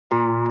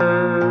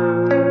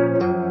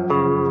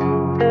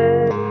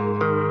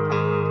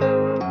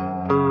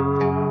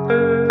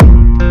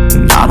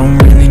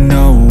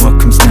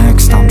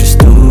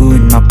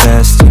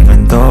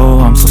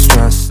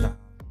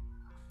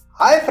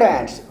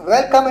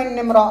Welcome in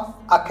Nimra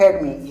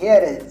Academy.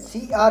 Here is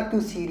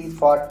CRQ series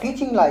for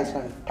teaching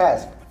license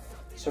test.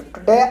 So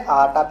today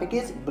our topic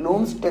is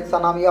Bloom's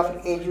taxonomy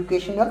of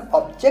educational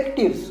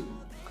objectives.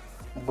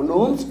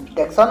 Bloom's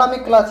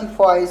taxonomy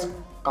classifies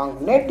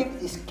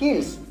cognitive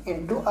skills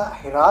into a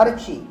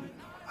hierarchy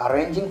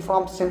ranging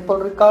from simple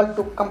recall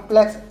to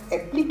complex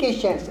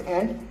applications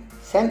and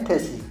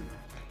synthesis.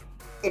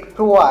 It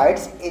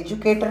provides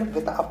educators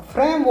with a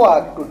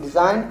framework to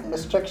design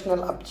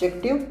instructional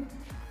objectives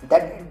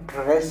that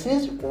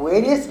addresses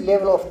various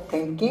levels of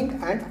thinking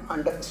and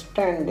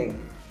understanding.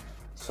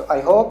 So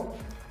I hope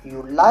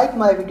you like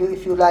my video.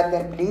 If you like,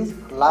 then please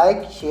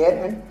like,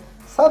 share and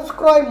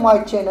subscribe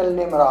my channel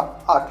Nimra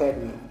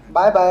Academy.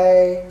 Bye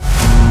bye.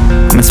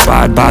 I'm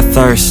inspired by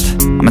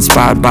thirst, I'm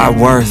inspired by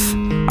worth.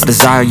 I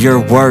desire your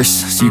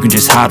worst, so you can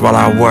just hide while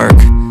I work.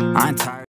 I ain't tired.